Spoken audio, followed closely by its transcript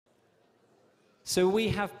So we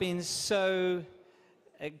have been so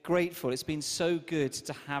grateful. It's been so good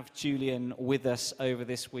to have Julian with us over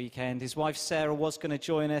this weekend. His wife Sarah was going to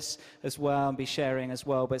join us as well and be sharing as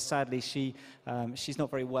well, but sadly she's not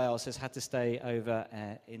very well, so has had to stay over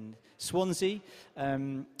in Swansea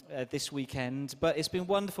this weekend. But it's been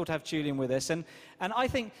wonderful to have Julian with us, and I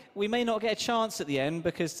think we may not get a chance at the end,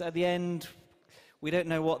 because at the end we don't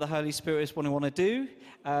know what the Holy Spirit is want to do,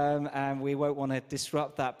 and we won't want to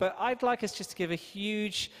disrupt that. But I'd like us just to give a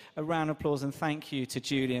huge round of applause and thank you to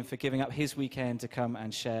Julian for giving up his weekend to come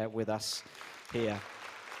and share with us here.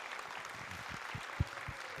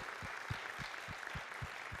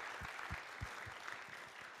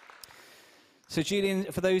 So Julian,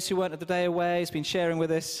 for those who weren't at the day away, has been sharing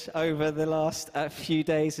with us over the last few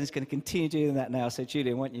days and is going to continue doing that now. So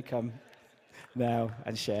Julian, why don't you come now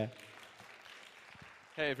and share?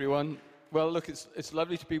 Hey everyone. Well, look, it's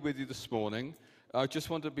lovely to be with you this morning. I just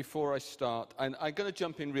wanted, before I start, and I'm going to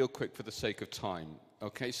jump in real quick for the sake of time.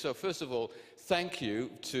 Okay, so first of all, thank you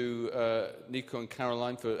to Nico and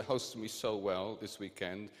Caroline for hosting me so well this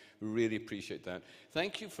weekend. We really appreciate that.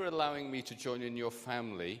 Thank you for allowing me to join in your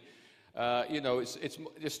family. You know,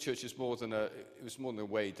 this church is more than it was more than a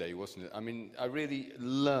away day, wasn't it? I mean, I really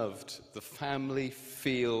loved the family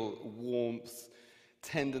feel, warmth,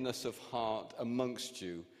 tenderness of heart amongst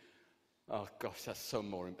you. Oh gosh, that's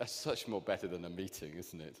such more better than a meeting,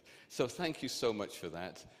 isn't it? So thank you so much for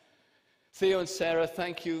that. Theo and Sarah,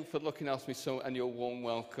 thank you for looking after me so, and your warm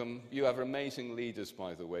welcome. You have amazing leaders,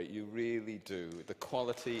 by the way. You really do. The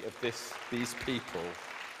quality of these people,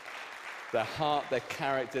 their heart, their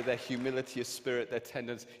character, their humility of spirit, their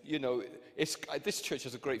tenderness. You know, this church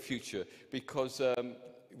has a great future because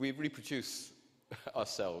we reproduce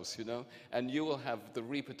ourselves, you know, and you will have the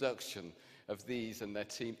reproduction of these and their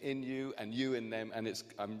team in you and you in them, and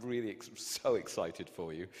I'm really so excited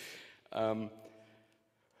for you.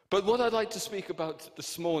 But what I'd like to speak about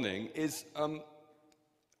this morning is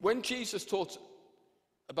when Jesus talks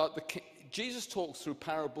through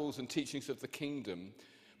parables and teachings of the kingdom,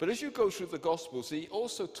 but as you go through the Gospels, he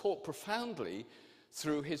also taught profoundly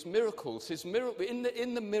through his miracles.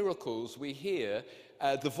 In the miracles, we hear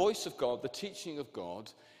the voice of God, the teaching of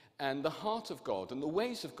God, and the heart of God, and the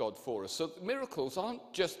ways of God for us. So miracles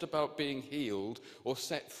aren't just about being healed or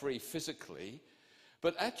set free physically,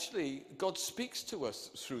 but actually God speaks to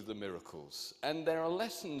us through the miracles, and there are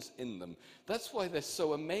lessons in them. That's why they're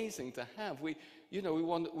so amazing to have. We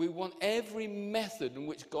want every method in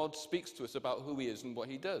which God speaks to us about who he is and what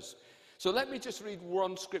he does. So let me just read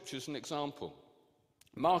one scripture as an example.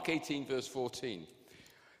 Mark 18, verse 14.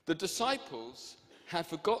 The disciples had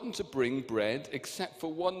forgotten to bring bread except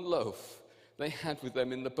for one loaf they had with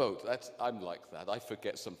them in the boat. I'm like that. I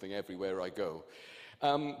forget something everywhere I go.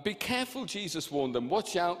 Be careful, Jesus warned them.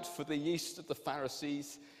 Watch out for the yeast of the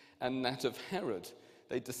Pharisees and that of Herod.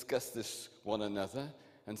 They discussed this one another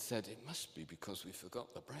and said, it must be because we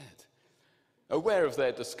forgot the bread. Aware of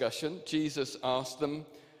their discussion, Jesus asked them,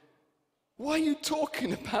 why are you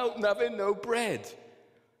talking about having no bread?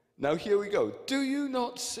 Now here we go. Do you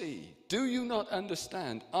not see? Do you not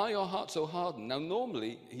understand? Are your hearts so hardened? Now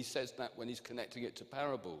normally he says that when he's connecting it to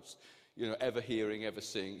parables. You know, ever hearing, ever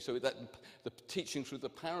seeing. So that the teaching through the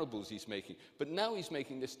parables he's making. But now he's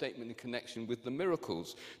making this statement in connection with the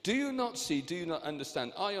miracles. Do you not see? Do you not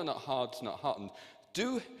understand? Are you not hardened?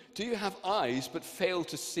 Do you have eyes but fail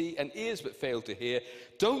to see and ears but fail to hear?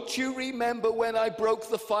 Don't you remember when I broke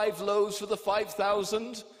the 5 loaves for the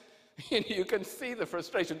 5,000? You can see the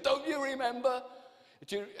frustration. Don't you remember?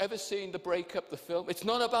 Have you ever seen The Breakup, the film? It's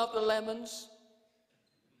not about the lemons.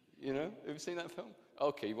 You know, have you seen that film?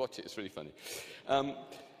 Okay, watch it. It's really funny.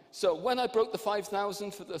 So when I broke the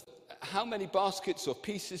 5,000 how many baskets or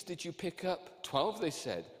pieces did you pick up? 12, they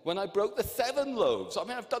said. When I broke the 7 loaves, I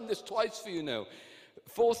mean, I've done this twice for you now.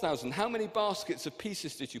 4,000, how many baskets of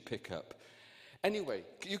pieces did you pick up? Anyway,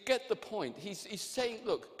 you get the point. He's saying,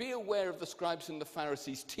 look, be aware of the scribes and the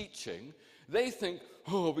Pharisees' teaching. They think,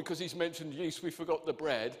 oh, because he's mentioned yeast, we forgot the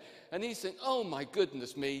bread. And he's saying, oh, my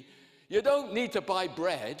goodness me, you don't need to buy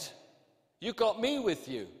bread. You got me with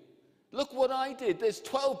you. Look what I did. There's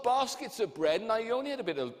 12 baskets of bread, and I only had a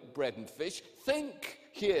bit of bread and fish. Think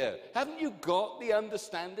here. Haven't you got the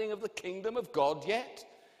understanding of the kingdom of God yet?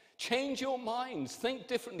 Change your minds. Think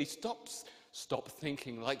differently. Stop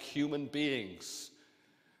thinking like human beings.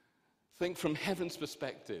 Think from heaven's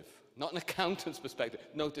perspective, not an accountant's perspective.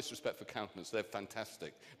 No disrespect for accountants. They're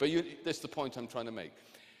fantastic. But that's the point I'm trying to make.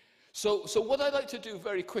 So what I'd like to do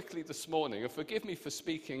very quickly this morning, and forgive me for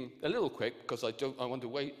speaking a little quick, because I don't want to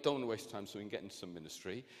waste time so we can get into some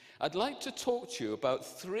ministry. I'd like to talk to you about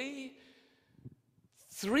three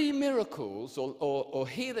 3 miracles or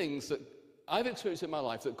healings that I've experienced in my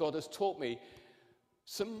life that God has taught me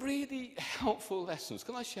some really helpful lessons.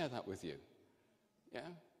 Can I share that with you? Yeah?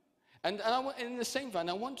 And in the same vein,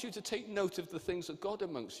 I want you to take note of the things that God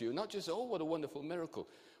amongst you, not just, oh, what a wonderful miracle.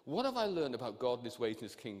 What have I learned about God and his ways and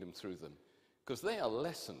his kingdom through them? Because they are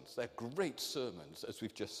lessons. They're great sermons, as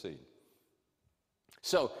we've just seen.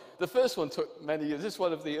 So the first one took many years. This is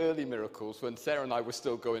one of the early miracles when Sarah and I were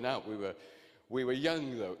still going out. We were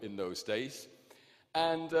young, though, in those days.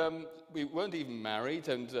 And we weren't even married.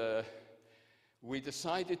 And we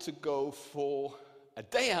decided to go for a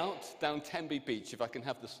day out down Tenby Beach. If I can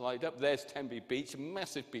have the slide up. There's Tenby Beach, a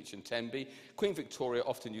massive beach in Tenby. Queen Victoria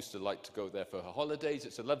often used to like to go there for her holidays.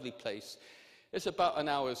 It's a lovely place. It's about an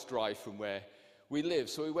hour's drive from where we live.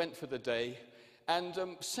 So we went for the day. And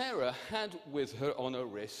Sarah had with her on her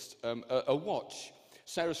wrist a watch.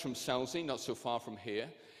 Sarah's from Selsey, not so far from here.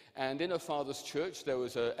 And in her father's church, there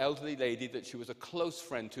was an elderly lady that she was a close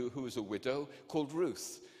friend to, who was a widow, called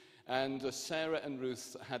Ruth. And Sarah and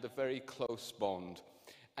Ruth had a very close bond.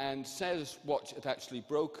 And Sarah's watch had actually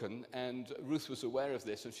broken, and Ruth was aware of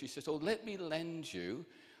this. And she said, oh, let me lend you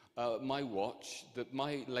my watch that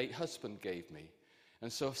my late husband gave me.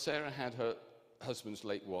 And so Sarah had her husband's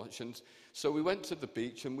late watch. And so we went to the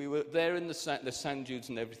beach, and we were there in the sand dunes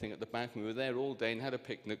and everything at the back. And we were there all day and had a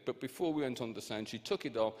picnic. But before we went on the sand, she took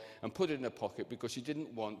it off and put it in her pocket because she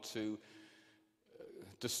didn't want to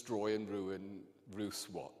destroy and ruin Ruth's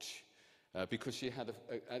watch. Because she had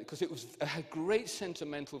because it had great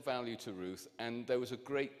sentimental value to Ruth, and there was a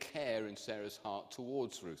great care in Sarah's heart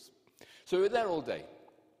towards Ruth. So we were there all day.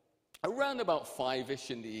 Around about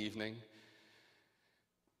 5-ish in the evening,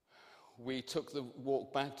 we took the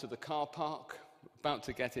walk back to the car park. About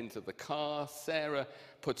to get into the car, Sarah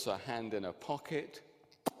puts her hand in her pocket,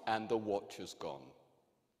 and the watch is gone.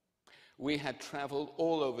 We had traveled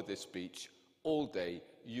all over this beach all day.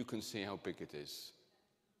 You can see how big it is.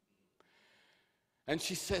 And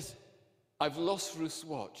she says, I've lost Ruth's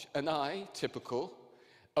watch. And I, typical,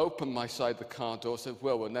 opened my side of the car door, said,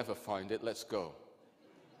 well, we'll never find it, let's go.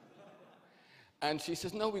 And she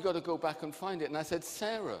says, no, we've got to go back and find it. And I said,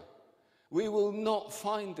 Sarah, we will not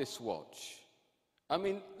find this watch. I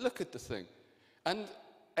mean, look at the thing. And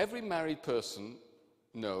every married person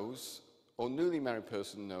knows, or newly married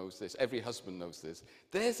person knows this, every husband knows this,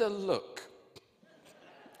 there's a look.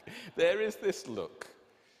 There is this look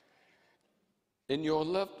in your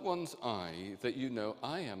loved one's eye that you know,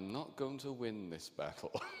 I am not going to win this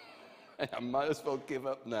battle. I might as well give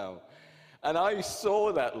up now. And I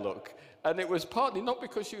saw that look. And it was partly not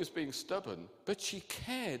because she was being stubborn, but she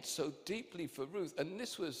cared so deeply for Ruth. And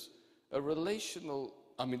this was a relational,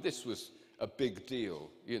 I mean, this was a big deal,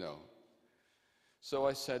 you know. So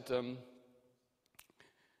I said,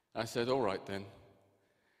 all right then.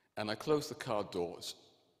 And I closed the car doors,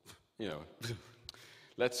 you know.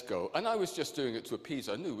 Let's go. And I was just doing it to appease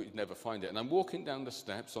her. I knew we'd never find it. And I'm walking down the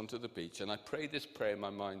steps onto the beach, and I prayed this prayer in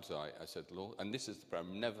my mind's eye. I said, Lord, and this is the prayer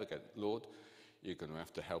I'm never forget it. Lord, you're going to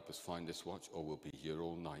have to help us find this watch, or we'll be here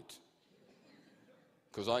all night.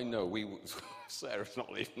 Because I know Sarah's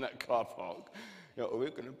not leaving that car park. You know, we're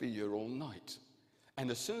going to be here all night. And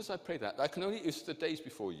as soon as I prayed that, it's the days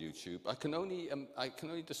before YouTube. I can only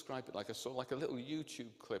describe it like I saw like a little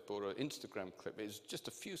YouTube clip or an Instagram clip. It's just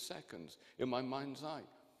a few seconds in my mind's eye.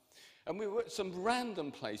 And we were at some random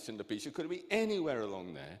place in the beach. It could be anywhere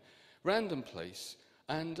along there. Random place.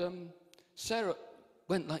 And Sarah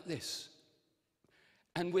went like this.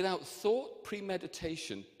 And without thought,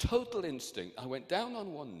 premeditation, total instinct, I went down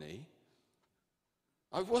on one knee.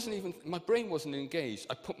 My brain wasn't engaged.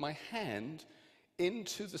 I put my hand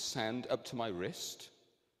into the sand up to my wrist,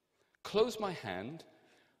 closed my hand,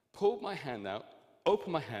 pulled my hand out,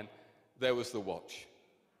 opened my hand, there was the watch.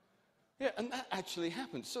 Yeah, and that actually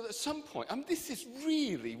happened. So at some point, I mean, this is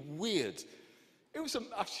really weird. It was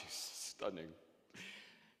she's stunning.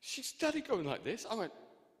 She started going like this. I went,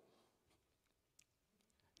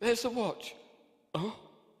 there's the watch. Oh,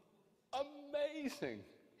 amazing.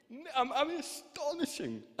 I mean,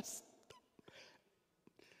 astonishing.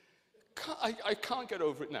 I can't get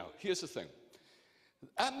over it now. Here's the thing.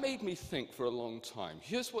 That made me think for a long time.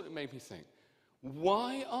 Here's what it made me think.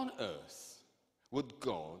 Why on earth would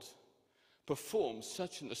God perform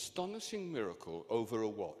such an astonishing miracle over a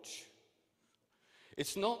watch?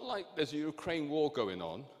 It's not like there's a Ukraine war going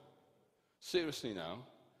on. Seriously now.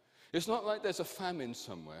 It's not like there's a famine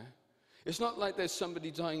somewhere. It's not like there's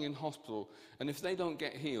somebody dying in hospital, and if they don't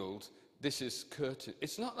get healed, this is curtain.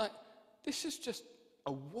 It's not like, this is just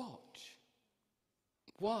a watch.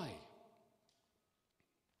 Why?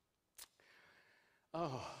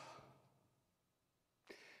 Oh.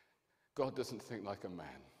 God doesn't think like a man.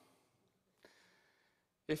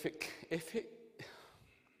 If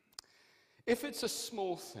it's a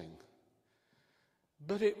small thing,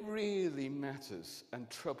 but it really matters and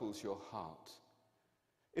troubles your heart,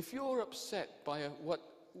 if you're upset by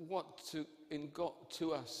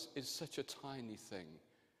to us is such a tiny thing,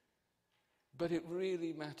 but it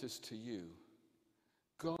really matters to you,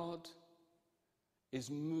 God is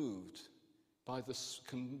moved by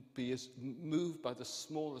moved by the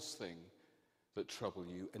smallest thing that trouble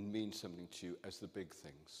you and mean something to you as the big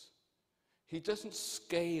things. He doesn't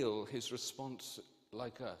scale his response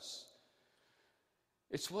like us.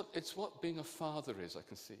 It's what being a father is, I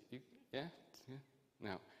can see. Yeah?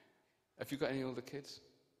 Now, have you got any older kids?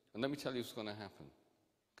 And let me tell you what's going to happen.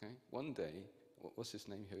 Okay? One day, what's his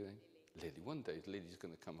name? Lily. One day, Lily's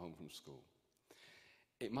going to come home from school.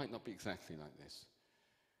 It might not be exactly like this,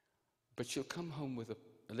 but she'll come home with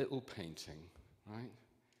a little painting, right,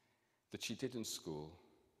 that she did in school,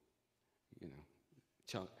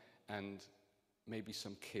 and maybe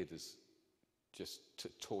some kid has just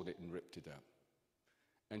torn it and ripped it up.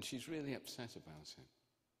 And she's really upset about it.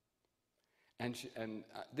 And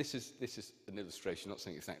this is an illustration, not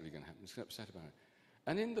saying exactly going to happen. She's upset about it.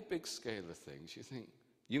 And in the big scale of things, you think,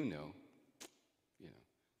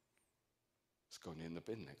 it's going in the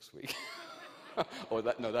bin next week.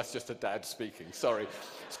 No, that's just a dad speaking. Sorry,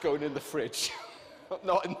 it's going in the fridge.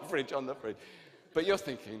 Not in the fridge, on the fridge. But you're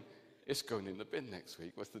thinking, it's going in the bin next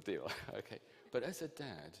week. What's the deal? Okay. But as a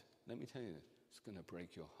dad, let me tell you this, it's going to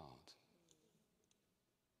break your heart.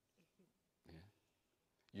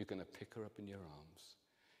 You're going to pick her up in your arms.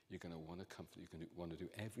 You're going to want to comfort. You're going to want to do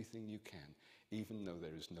everything you can, even though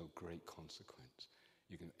there is no great consequence.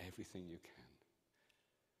 You're going to do everything you can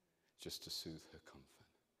just to soothe her comfort.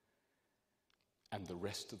 And the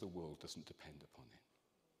rest of the world doesn't depend upon it.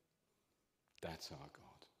 That's our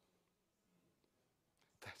God.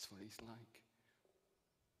 That's what he's like.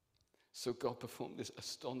 So God performed this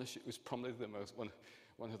astonishing, it was probably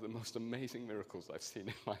one of the most amazing miracles I've seen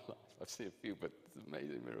in my life. I've seen a few, but it's an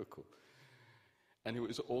amazing miracle. And it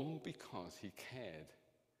was all because he cared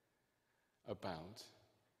about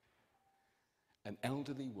an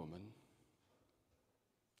elderly woman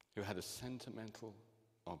who had a sentimental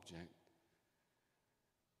object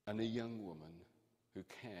and a young woman who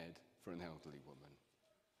cared for an elderly woman.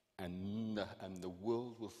 And the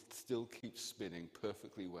world will still keep spinning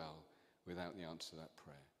perfectly well without the answer to that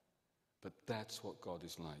prayer. But that's what God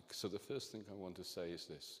is like. So the first thing I want to say is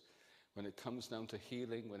this. When it comes down to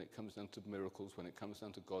healing, when it comes down to miracles, when it comes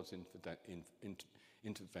down to God's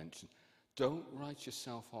intervention, don't write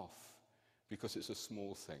yourself off because it's a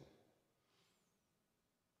small thing.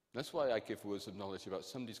 That's why I give words of knowledge about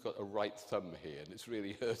somebody's got a right thumb here and it's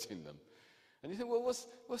really hurting them. And you think, well,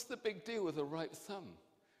 what's the big deal with a right thumb?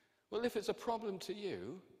 Well, if it's a problem to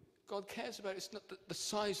you, God cares about it. It's not the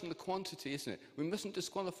size and the quantity, isn't it? We mustn't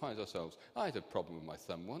disqualify ourselves. I had a problem with my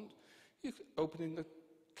thumb once. Opening the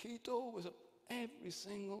key door was up every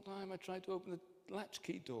single time I tried to open the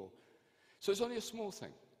latchkey door. So it's only a small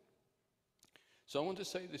thing. So I want to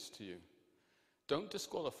say this to you. Don't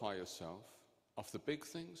disqualify yourself of the big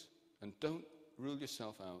things and don't rule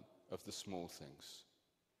yourself out of the small things.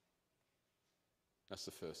 That's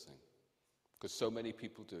the first thing. Because so many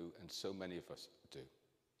people do, and so many of us do.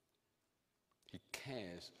 He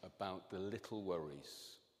cares about the little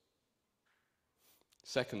worries.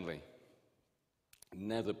 Secondly,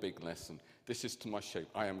 another big lesson. This is to my shame.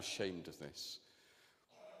 I am ashamed of this.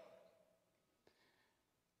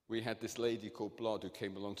 We had this lady called Blod who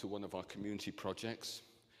came along to one of our community projects.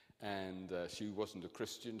 And she wasn't a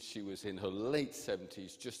Christian. She was in her late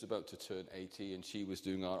 70s, just about to turn 80, and she was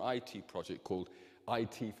doing our IT project called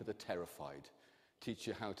IT for the Terrified. Teach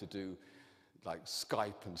you how to do like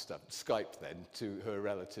Skype and stuff. Skype then to her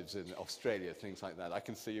relatives in Australia, things like that. I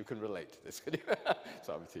can see you can relate to this. Can you?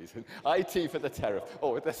 Sorry, I'm teasing. IT for the Terrified.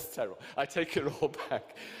 Oh, that's terrible. I take it all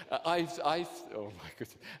back. Oh my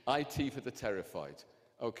goodness. IT for the Terrified.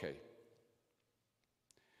 Okay.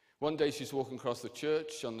 One day she's walking across the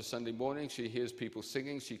church on the Sunday morning. She hears people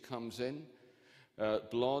singing. She comes in.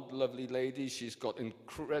 Blonde, lovely lady. She's got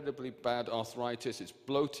incredibly bad arthritis. It's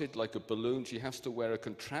bloated like a balloon. She has to wear a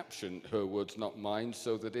contraption, her words, not mine,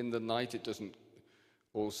 so that in the night it doesn't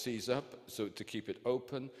all seize up, so to keep it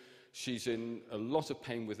open. She's in a lot of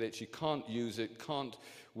pain with it. She can't use it, can't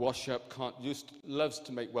wash up, loves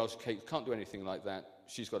to make Welsh cakes, can't do anything like that.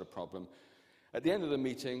 She's got a problem. At the end of the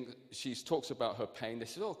meeting, she talks about her pain. They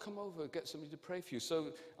said, oh, come over, get somebody to pray for you.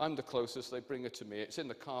 So I'm the closest. They bring her to me. It's in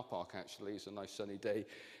the car park, actually. It's a nice sunny day.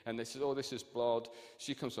 And they said, oh, this is Blood.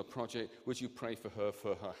 She comes to a project. Would you pray for her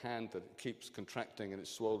hand that keeps contracting and it's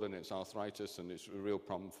swollen, it's arthritis, and it's a real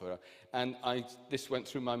problem for her. And this went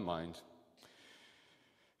through my mind.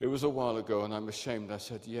 It was a while ago, and I'm ashamed. I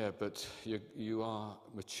said, yeah, but you are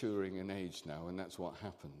maturing in age now, and that's what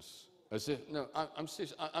happens. As if, no, I'm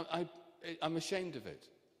serious. I'm ashamed of it.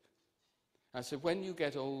 I said, when you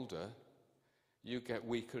get older, you get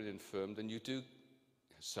weaker and infirmed, and you do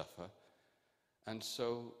suffer. And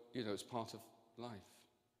so, it's part of life.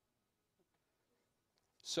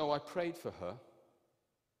 So I prayed for her,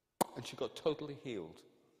 and she got totally healed.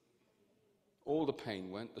 All the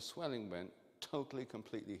pain went, the swelling went, totally,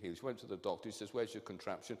 completely healed. She went to the doctor. He says, where's your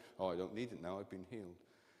contraption? Oh, I don't need it now. I've been healed.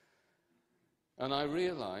 And I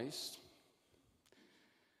realized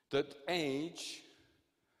that age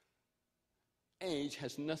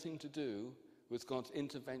has nothing to do with God's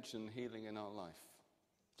intervention and healing in our life.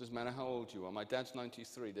 Doesn't matter how old you are. My dad's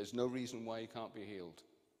 93. There's no reason why he can't be healed.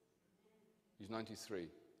 He's 93.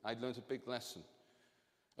 I learned a big lesson.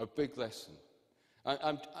 A big lesson.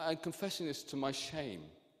 I'm confessing this to my shame.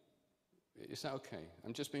 Is that okay?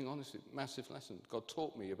 I'm just being honest. Massive lesson. God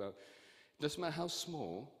taught me about, it doesn't matter how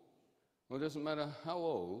small, or it doesn't matter how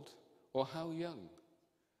old, or how young.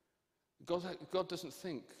 God doesn't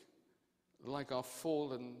think like our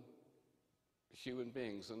fallen human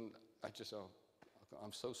beings. And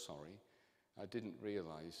I'm so sorry. I didn't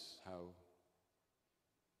realize how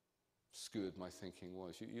skewed my thinking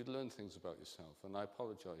was. You'd learn things about yourself, and I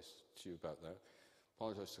apologize to you about that.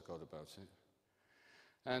 Apologize to God about it.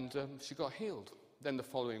 And she got healed. Then the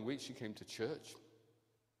following week, she came to church.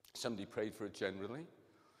 Somebody prayed for her generally.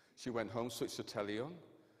 She went home, switched the telly on,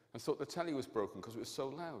 and thought the telly was broken because it was so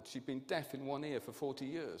loud. She'd been deaf in one ear for 30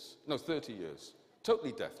 years.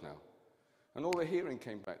 Totally deaf now. And all her hearing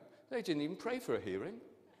came back. They didn't even pray for her hearing.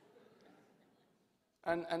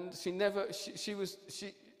 And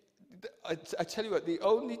I tell you what, the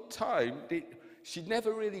only time, she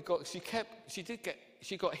never really got,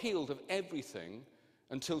 she got healed of everything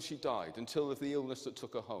until she died, until of the illness that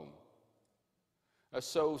took her home.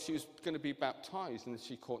 So she was going to be baptized, and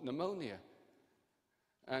she caught pneumonia.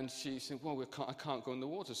 And she said, well, I can't go in the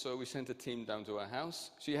water. So we sent a team down to her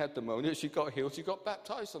house. She had pneumonia. She got healed. She got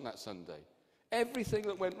baptized on that Sunday. Everything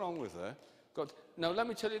that went wrong with her, God... Now, let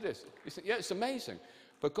me tell you this. You think, yeah, it's amazing.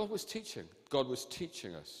 But God was teaching. God was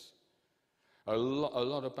teaching us a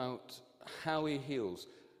lot about how he heals.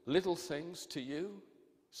 Little things to you,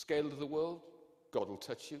 scale of the world, God will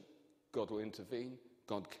touch you. God will intervene.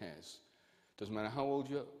 God cares. Doesn't matter how old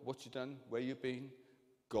you are, what you've done, where you've been,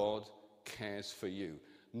 God cares for you.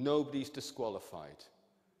 Nobody's disqualified.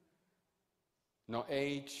 Not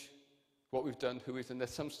age, what we've done, who we've done.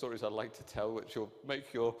 There's some stories I'd like to tell which will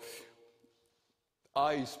make your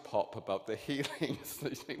eyes pop about the healings.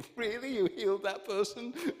 You think, really? You healed that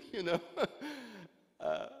person?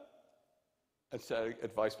 And Sarah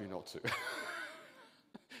advised me not to.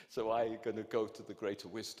 So I'm going to go to the greater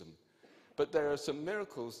wisdom. But there are some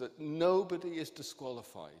miracles that nobody is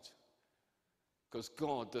disqualified. Because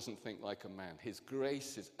God doesn't think like a man. His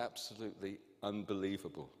grace is absolutely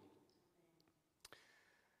unbelievable.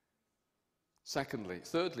 Thirdly,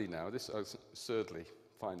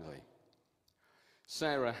 finally.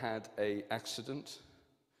 Sarah had an accident.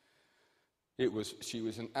 She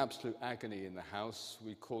was in absolute agony in the house.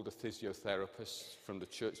 We called a physiotherapist from the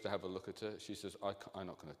church to have a look at her. She says, I'm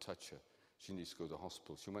not going to touch her. She needs to go to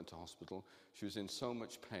hospital. She went to hospital. She was in so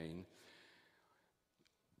much pain.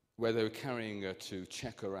 Where they were carrying her to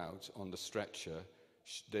check her out on the stretcher,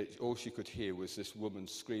 all she could hear was this woman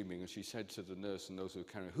screaming, and she said to the nurse and those who were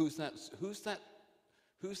carrying her, who's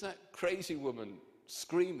that crazy woman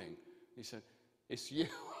screaming? He said, it's you.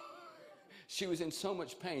 She was in so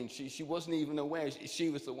much pain, she wasn't even aware she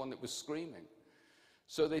was the one that was screaming.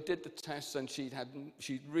 So they did the tests, and she'd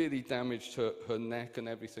really damaged her neck and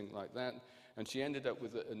everything like that. And she ended up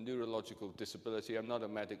with a neurological disability. I'm not a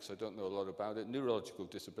medic, so I don't know a lot about it. Neurological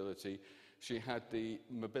disability. She had the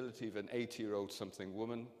mobility of an 80-year-old something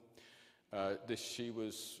woman. This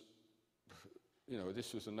was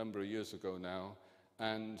a number of years ago now.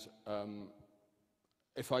 And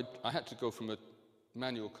if I had to go from a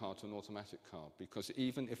manual car to an automatic car, because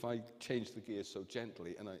even if I changed the gear so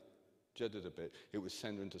gently and I juddered a bit, it would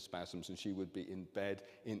send her into spasms, and she would be in bed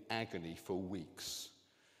in agony for weeks.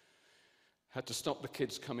 Had to stop the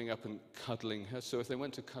kids coming up and cuddling her. So if they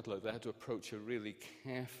went to cuddle her, they had to approach her really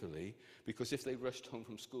carefully, because if they rushed home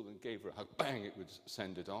from school and gave her a hug, bang, it would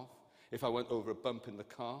send it off. If I went over a bump in the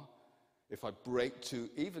car, if I brake too,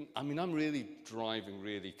 even, I mean, I'm really driving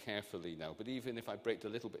really carefully now, but even if I braked a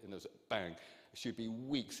little bit and there was a bang, she'd be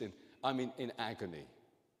weeks in agony.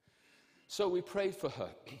 So we prayed for her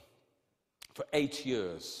for 8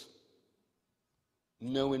 years.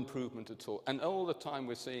 No improvement at all. And all the time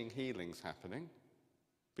we're seeing healings happening,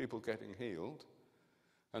 people getting healed,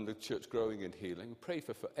 and the church growing in healing. Prayed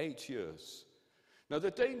for 8 years. Now the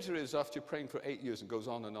danger is after you're praying for 8 years and goes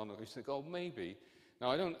on and on, and you think, oh, maybe.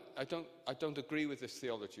 Now I don't agree with this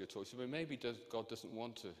theology at all. So maybe God doesn't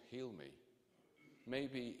want to heal me.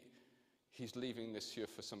 Maybe he's leaving this here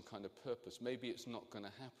for some kind of purpose. Maybe it's not going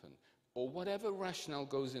to happen. Or whatever rationale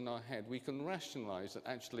goes in our head, we can rationalize that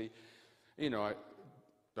actually,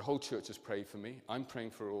 the whole church has prayed for me. I'm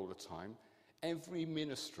praying for her all the time. Every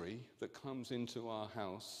ministry that comes into our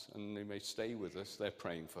house, and they may stay with us, they're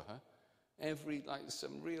praying for her.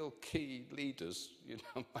 Some real key leaders, they're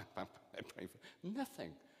praying for her.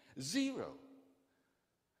 Nothing. Zero.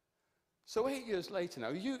 So 8 years later now,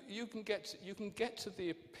 you can get to the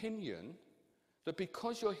opinion that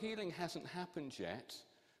because your healing hasn't happened yet,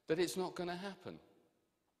 that it's not going to happen.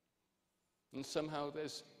 And somehow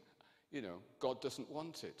there's, God doesn't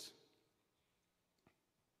want it.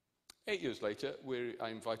 8 years later, I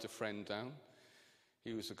invite a friend down.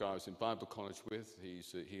 He was a guy I was in Bible college with.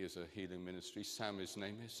 He is a healing ministry. Sam, his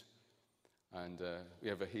name is. And we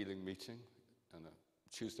have a healing meeting on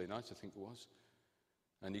a Tuesday night, I think it was.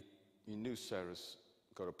 And he knew Sarah's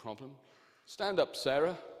got a problem. Stand up,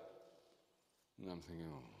 Sarah. And I'm thinking,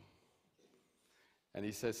 oh. And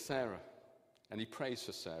he says, Sarah. And he prays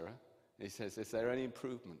for Sarah. And he says, is there any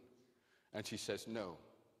improvement? And she says, no.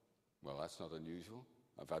 Well, that's not unusual.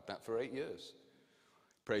 I've had that for 8 years.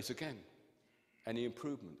 Prays again. Any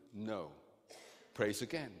improvement? No. Prays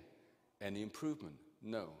again. Any improvement?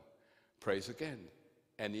 No. Prays again.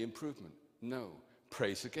 Any improvement? No.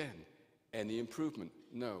 Prays again. Any improvement?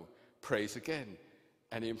 No. Prays again.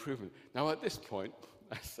 Any improvement? Now at this point,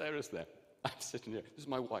 Sarah's there. I'm sitting here. This is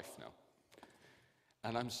my wife now.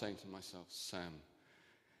 And I'm saying to myself, Sam,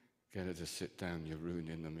 get her to sit down. You're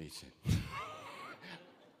ruining the meeting.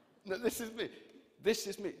 No, this is me. This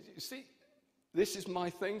is me. You see, this is my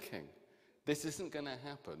thinking. This isn't going to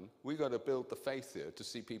happen. We've got to build the faith here to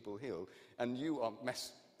see people healed. And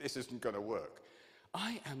this isn't going to work.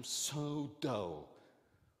 I am so dull.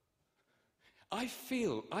 I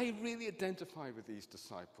really identify with these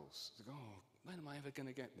disciples. Oh, when am I ever going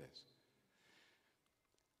to get this?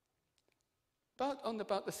 But on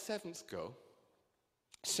about the seventh go,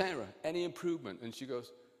 Sarah, any improvement? And she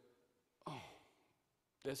goes, oh,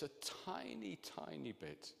 there's a tiny, tiny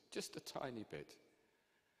bit, just a tiny bit.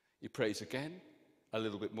 He prays again, a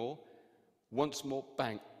little bit more. Once more,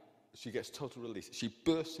 bang, she gets total release. She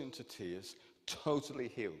bursts into tears, totally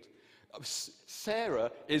healed.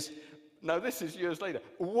 Sarah is, now this is years later,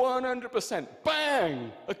 100%,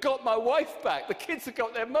 bang, I got my wife back. The kids have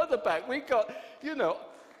got their mother back. We got,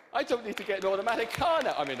 I don't need to get an automatic car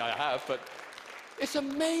now. I mean, I have, but it's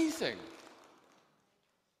amazing.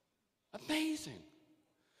 Amazing.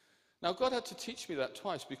 Now, God had to teach me that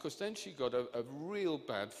twice because then she got a real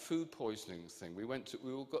bad food poisoning thing. We went to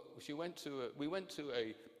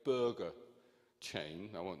a burger chain,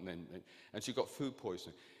 and she got food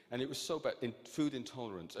poisoning. And it was so bad, food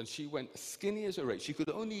intolerance. And she went skinny as a rake. She could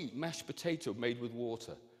only eat mashed potato made with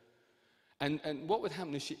water. And what would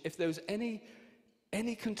happen is if there was any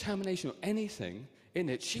contamination or anything in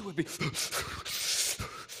it, she would be...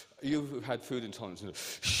 You've had food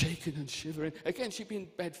intolerance, shaking and shivering. Again, she'd been in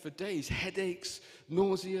bed for days, headaches,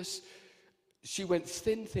 nauseous. She went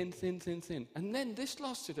thin. And then this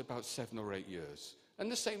lasted about 7 or 8 years.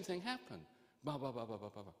 And the same thing happened.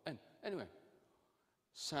 And anyway,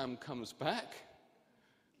 Sam comes back,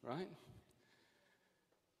 right?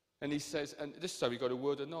 And he says, and this time he got a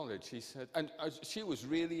word of knowledge. He said, and she was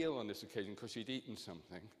really ill on this occasion because she'd eaten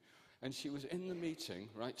something. And she was in the meeting,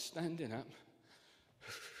 right, standing up,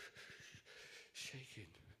 shaking.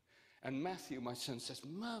 And Matthew, my son, says,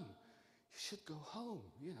 Mum, you should go home,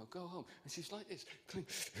 go home. And she's like this,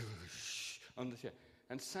 on the chair.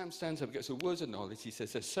 And Sam stands up, gets a word of knowledge. He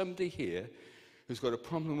says, there's somebody here who's got a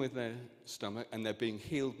problem with their stomach and they're being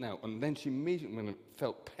healed now. And then she immediately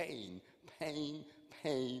felt pain.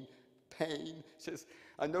 She says,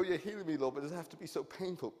 I know you're healing me, Lord, but it doesn't have to be so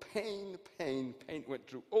painful. Pain. Went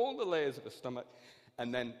through all the layers of her stomach,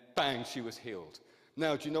 and then, bang, she was healed.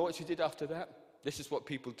 Now, do you know what she did after that? This is what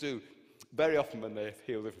people do. Very often when they're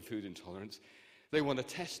healed of food intolerance, they want to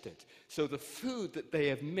test it. So the food that they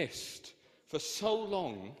have missed for so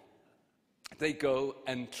long, they go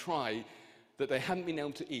and try that they haven't been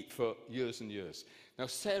able to eat for years and years. Now,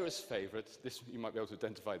 Sarah's favourite, this you might be able to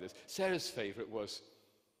identify this, Sarah's favourite was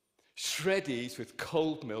shreddies with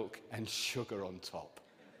cold milk and sugar on top.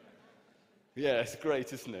 Yeah, it's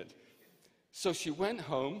great, isn't it? So she went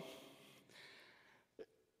home,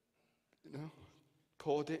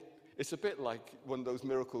 poured it. It's a bit like one of those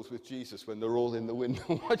miracles with Jesus when they're all in the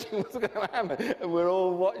window watching what's going to happen, and we're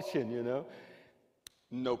all watching,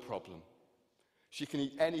 No problem. She can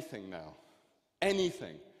eat anything now.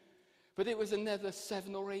 Anything. But it was another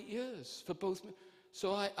 7 or 8 years for both.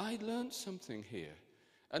 So I learned something here.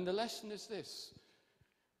 And the lesson is this.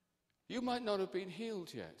 You might not have been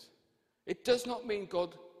healed yet. It does not mean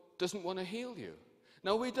God doesn't want to heal you.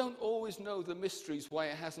 Now, we don't always know the mysteries why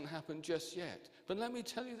it hasn't happened just yet. But let me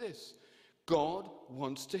tell you this. God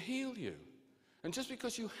wants to heal you. And just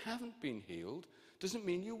because you haven't been healed doesn't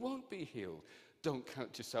mean you won't be healed. Don't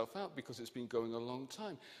count yourself out because it's been going a long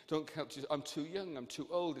time. Don't count yourself, I'm too young, I'm too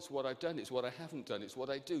old, it's what I've done, it's what I haven't done, it's what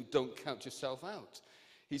I do. Don't count yourself out.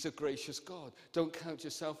 He's a gracious God. Don't count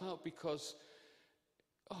yourself out because,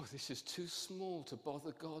 this is too small to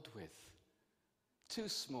bother God with. Too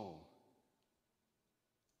small.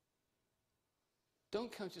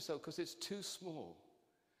 Don't count yourself because it's too small.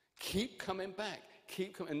 Keep coming back.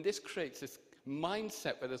 Keep coming. And this creates this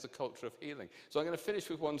mindset where there's a culture of healing. So I'm going to finish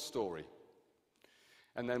with one story.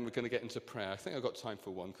 And then we're going to get into prayer. I think I've got time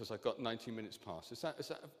for one because I've got 19 minutes past.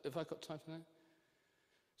 Have I got time for that?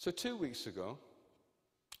 So 2 weeks ago,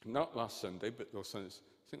 not last Sunday, but I think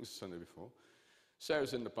it was the Sunday before,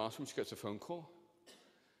 Sarah's in the bathroom. She gets a phone call.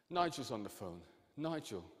 Nigel's on the phone.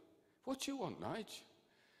 Nigel, what do you want, Nigel?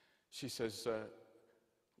 She says,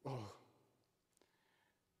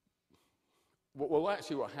 Well,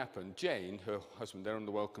 actually what happened, Jane, her husband, they're on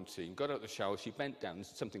the welcome team, got out of the shower, she bent down,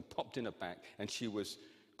 something popped in her back, and she was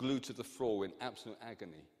glued to the floor in absolute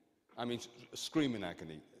agony. I mean, screaming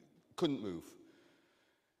agony. Couldn't move.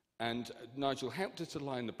 And Nigel helped her to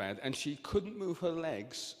lie in the bed, and she couldn't move her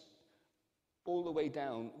legs all the way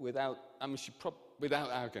down without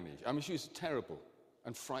agony. I mean, she was terrible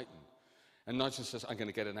and frightened. And Nigel says, I'm going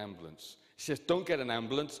to get an ambulance. She says, don't get an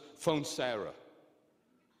ambulance, phone Sarah.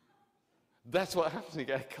 That's what happens when you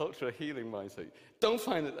get a culture of healing mindset. Don't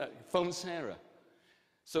find it, phone Sarah.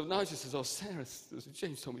 So Nigel says, Sarah,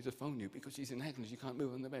 James told me to phone you because she's in agony, she can't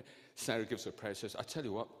move on the bed. Sarah gives her a prayer, says, I tell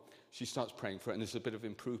you what, she starts praying for it, and there's a bit of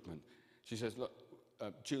improvement. She says, look,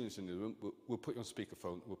 Julian's in the room, we'll put you on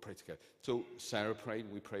speakerphone, we'll pray together. So Sarah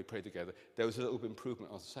prayed, we prayed together. There was a little bit of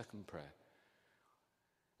improvement on the second prayer.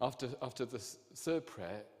 After the third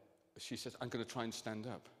prayer, she says, I'm going to try and stand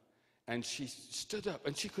up. And she stood up,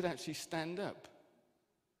 and she could actually stand up.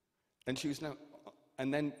 And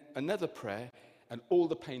then another prayer, and all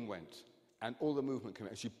the pain went, and all the movement came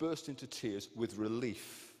out. And she burst into tears with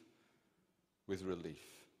relief. With relief.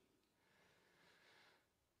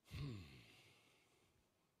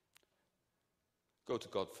 Go to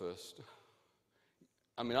God first.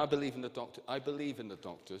 I mean, I believe in the doctor. I believe in the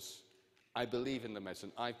doctors. I believe in the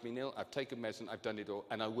medicine. I've been ill, I've taken medicine, I've done it all,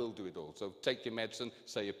 and I will do it all. So take your medicine,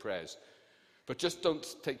 say your prayers. But just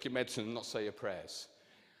don't take your medicine and not say your prayers.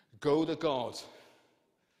 Go to God.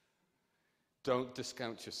 Don't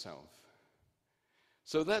discount yourself.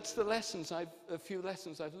 So that's the lessons, a few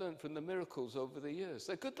lessons I've learned from the miracles over the years.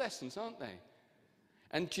 They're good lessons, aren't they?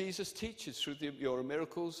 And Jesus teaches through your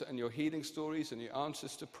miracles and your healing stories and your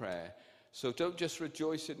answers to prayer. So don't just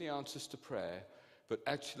rejoice in the answers to prayer, but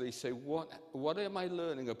actually say, what am I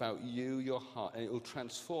learning about you, your heart? And it will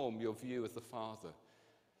transform your view of the Father.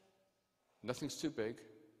 Nothing's too big.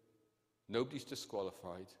 Nobody's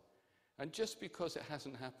disqualified. And just because it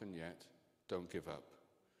hasn't happened yet, don't give up.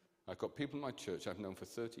 I've got people in my church I've known for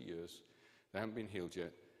 30 years. They haven't been healed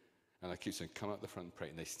yet. And I keep saying, come out the front and pray.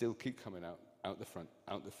 And they still keep coming out the front,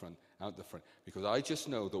 out the front, out the front. Because I just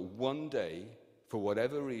know that one day, for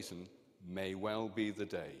whatever reason, may well be the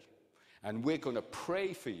day. And we're going to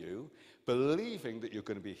pray for you, believing that you're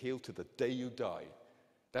going to be healed to the day you die.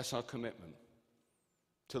 That's our commitment.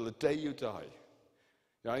 Till the day you die.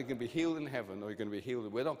 You're either going to be healed in heaven or you're going to be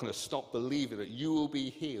healed. We're not going to stop believing that you will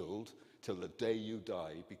be healed till the day you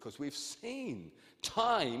die, because we've seen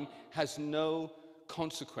time has no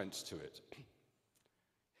consequence to it.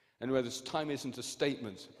 And whether time isn't a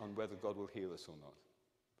statement on whether God will heal us or not.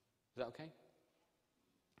 Is that okay?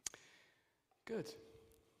 Good.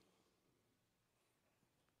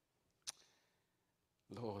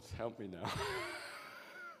 Lord, help me now.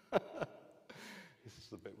 This is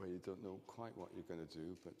the bit where you don't know quite what you're going to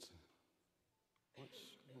do, but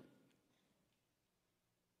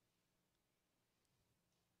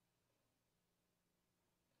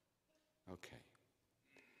okay.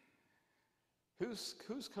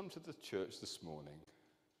 Who's come to the church this morning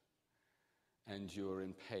and you're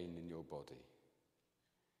in pain in your body?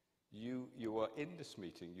 You are in this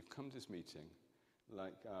meeting, you've come to this meeting,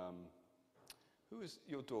 like, who is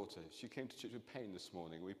your daughter? She came to church with pain this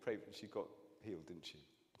morning. We prayed, she got healed, didn't she?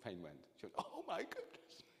 The pain went. She went, oh my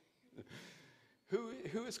goodness.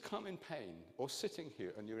 Who has come in pain or sitting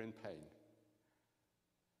here and you're in pain?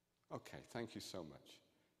 Okay, thank you so much.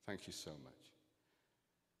 Thank you so much.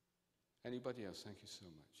 Anybody else? Thank you so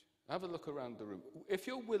much. Have a look around the room. If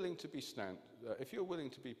you're willing to be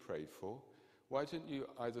prayed for, why don't you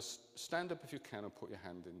either stand up if you can or put your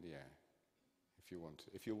hand in the air if you want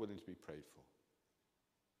to, if you're willing to be prayed for.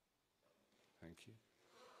 Thank you.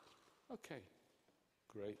 Okay.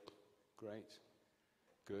 Great.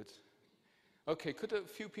 Good. Okay, could a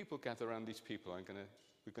few people gather around these people? We're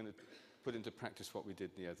going to put into practice what we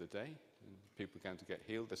did the other day. And people began to get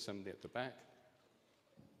healed. There's somebody at the back.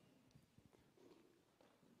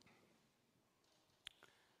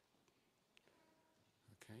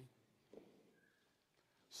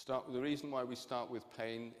 The reason why we start with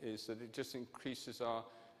pain is that it just increases our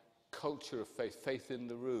culture of faith in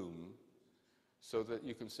the room, so that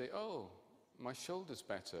you can say, oh, my shoulder's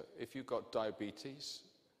better. If you've got diabetes,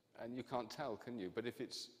 and you can't tell, can you? But if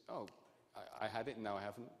it's, oh, I had it, now I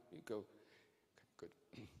haven't, you go, okay, good.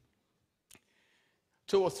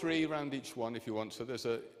 2 or 3 around each one if you want. So there's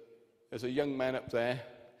a young man up there.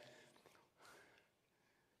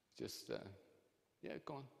 Just, yeah,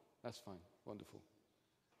 go on. That's fine. Wonderful.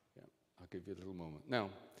 Yeah, I'll give you a little moment. Now,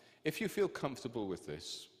 if you feel comfortable with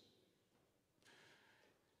this,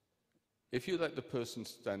 if you let the person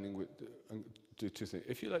standing with, do 2 things.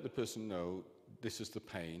 If you let the person know, this is the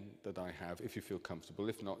pain that I have, if you feel comfortable.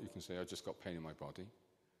 If not, you can say, I just got pain in my body.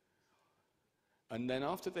 And then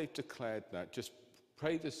after they've declared that, just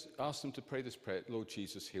pray this, ask them to pray this prayer, Lord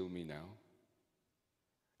Jesus, heal me now.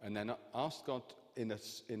 And then ask God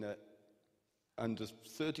under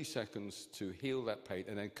 30 seconds to heal that pain,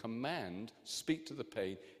 and then speak to the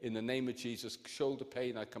pain, in the name of Jesus, shoulder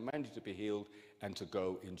pain, I command you to be healed and to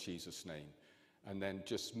go in Jesus' name. And then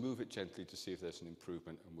just move it gently to see if there's an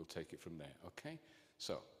improvement, and we'll take it from there, okay?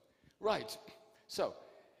 So, right. So,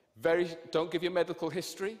 don't give your medical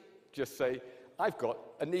history. Just say, I've got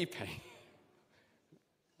a knee pain.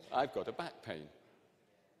 I've got a back pain.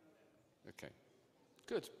 Okay,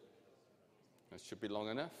 good. That should be long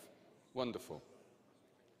enough. Wonderful.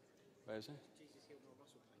 Where is it? Jesus healed my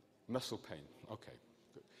muscle pain. Muscle pain, okay,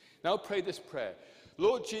 good. Now pray this prayer.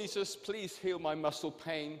 Lord Jesus, please heal my muscle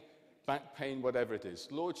pain, back pain, whatever it is.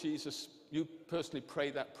 Lord Jesus, you personally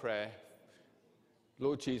pray that prayer.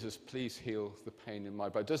 Lord Jesus, please heal the pain in my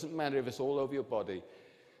body. It doesn't matter if it's all over your body.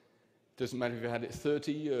 It doesn't matter if you've had it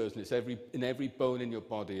 30 years and it's in every bone in your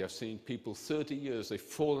body. I've seen people 30 years, they've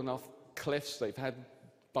fallen off cliffs, they've had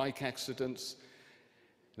bike accidents.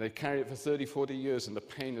 They carry it for 30, 40 years and the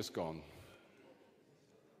pain is gone. It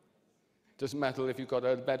doesn't matter if you've got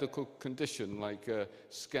a medical condition like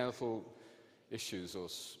skeletal issues or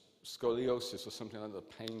scoliosis or something like that,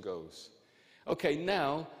 the pain goes. Okay,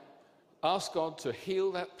 now ask God to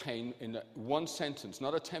heal that pain in one sentence,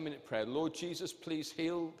 not a 10-minute prayer. Lord Jesus, please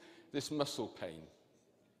heal this muscle pain.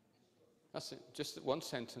 That's it, just one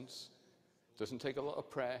sentence. Doesn't take a lot of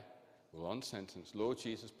prayer. One sentence. Lord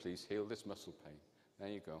Jesus, please heal this muscle pain. There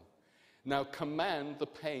you go. Now command the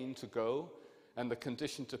pain to go and the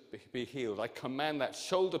condition to be healed. I command that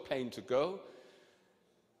shoulder pain to go,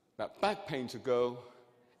 that back pain to go,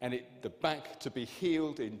 and the back to be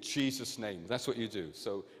healed in Jesus' name. That's what you do.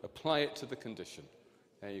 So apply it to the condition.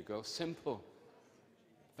 There you go. Simple.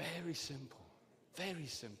 Very simple. Very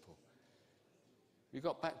simple. You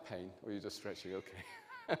got back pain, or you're just stretching? Okay.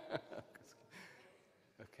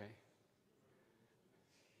 Okay.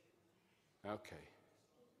 Okay.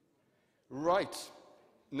 Right.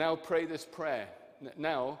 Now pray this prayer.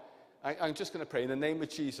 Now, I'm just going to pray. In the name of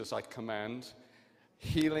Jesus, I command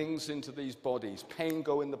healings into these bodies. Pain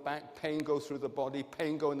go in the back, pain go through the body,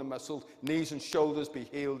 pain go in the muscles, knees and shoulders be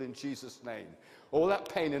healed in Jesus' name. All that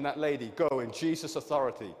pain in that lady, go in Jesus'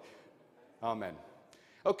 authority. Amen.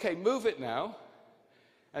 Okay, move it now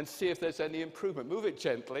and see if there's any improvement. Move it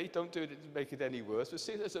gently. Don't do it to make it any worse, but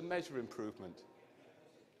see if there's a measure of improvement.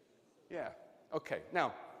 Yeah. Okay.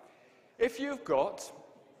 Now, if you've got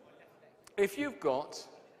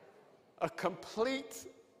a complete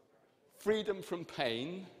freedom from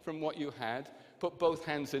pain from what you had, put both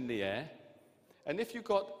hands in the air. And if you've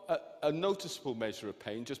got a noticeable measure of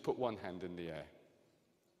pain, just put one hand in the air.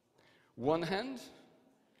 One hand?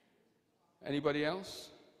 Anybody else?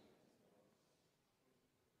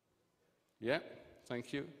 Yeah,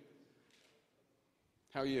 thank you.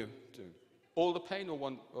 How are you doing? All the pain or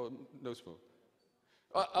one, or noticeable?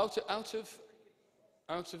 Out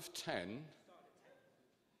of 10,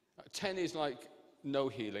 10 is like no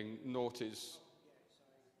healing, naught is...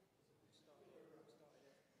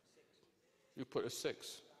 You put a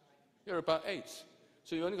 6. You're about 8.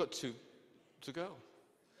 So you only got 2 to go.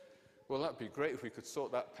 Well, that'd be great if we could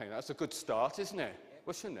sort that pain. That's a good start, isn't it?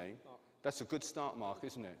 What's your name? That's a good start, Mark,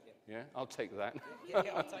 isn't it? Yeah, I'll take that. Yeah,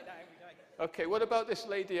 I'll take that every day. Okay, what about this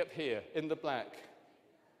lady up here in the black?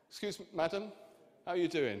 Excuse me, madam, how are you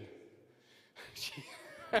doing?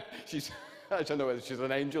 She's, I don't know whether she's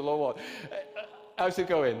an angel or what. How's it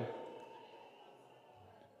going?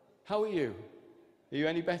 How are you? Are you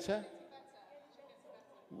any better?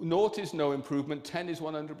 Naught is no improvement, 10 is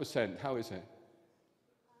 100%. How is it?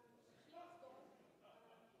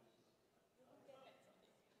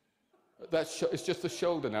 It's just the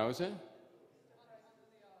shoulder now, is it?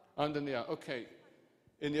 Under the arm. Okay.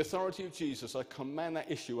 In the authority of Jesus, I command that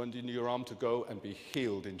issue under your arm to go and be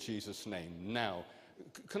healed in Jesus' name. Now,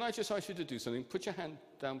 can I just ask you to do something? Put your hand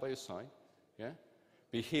down by your side. Yeah?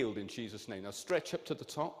 Be healed in Jesus' name. Now, stretch up to the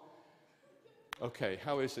top. Okay,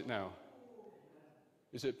 how is it now?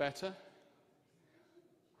 Is it better?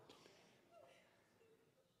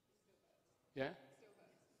 Yeah?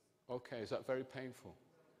 Okay, is that very painful?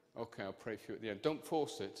 Okay, I'll pray for you at the end. Don't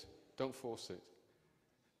force it. Don't force it.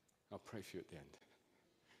 I'll pray for you at the end.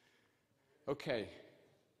 Okay.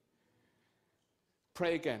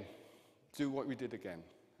 Pray again. Do what we did again.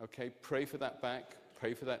 Okay, pray for that back.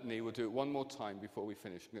 Pray for that knee. We'll do it one more time before we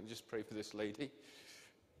finish. I'm going to just pray for this lady.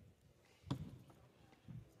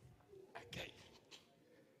 Okay.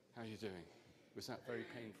 How are you doing? Was that very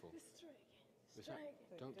painful? Was that,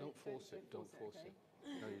 don't force it. Don't force it.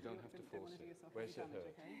 No, you don't have to force it. Where's it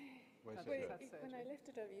hurt? Where's it hurt? When I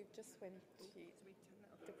lifted up, you just went to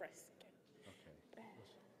the breast again. Okay.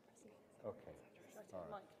 Okay. All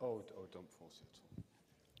right. Oh, don't force it at all.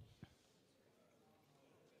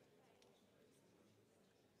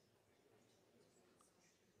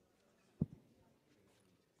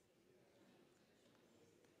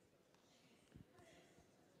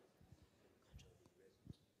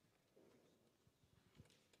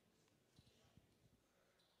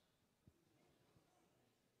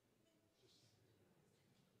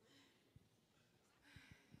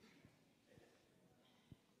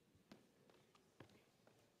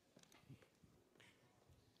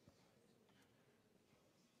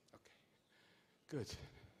 Good.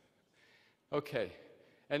 Okay.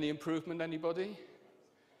 Any improvement, anybody?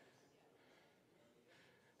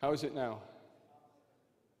 How is it now?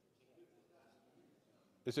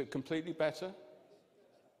 Is it completely better?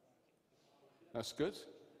 That's good.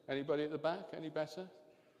 Anybody at the back? Any better?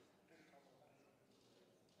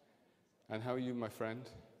 And how are you, my friend?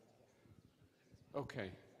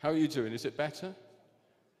 Okay. How are you doing? Is it better?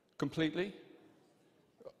 Completely?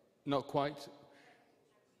 Not quite?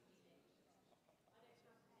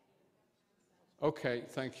 Okay,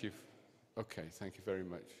 thank you. Okay, thank you very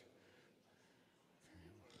much.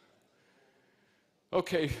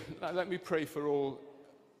 Okay, let me pray for all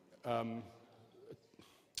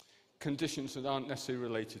conditions that aren't necessarily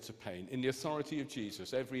related to pain. In the authority of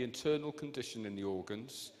Jesus, every internal condition in the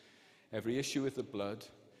organs, every issue with the blood,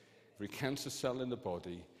 every cancer cell in the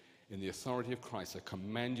body, in the authority of Christ, I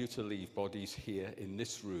command you to leave bodies here in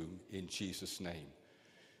this room in Jesus' name.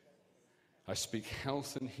 I speak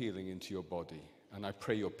health and healing into your body, and I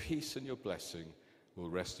pray your peace and your blessing will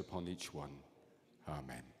rest upon each one.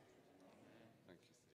 Amen.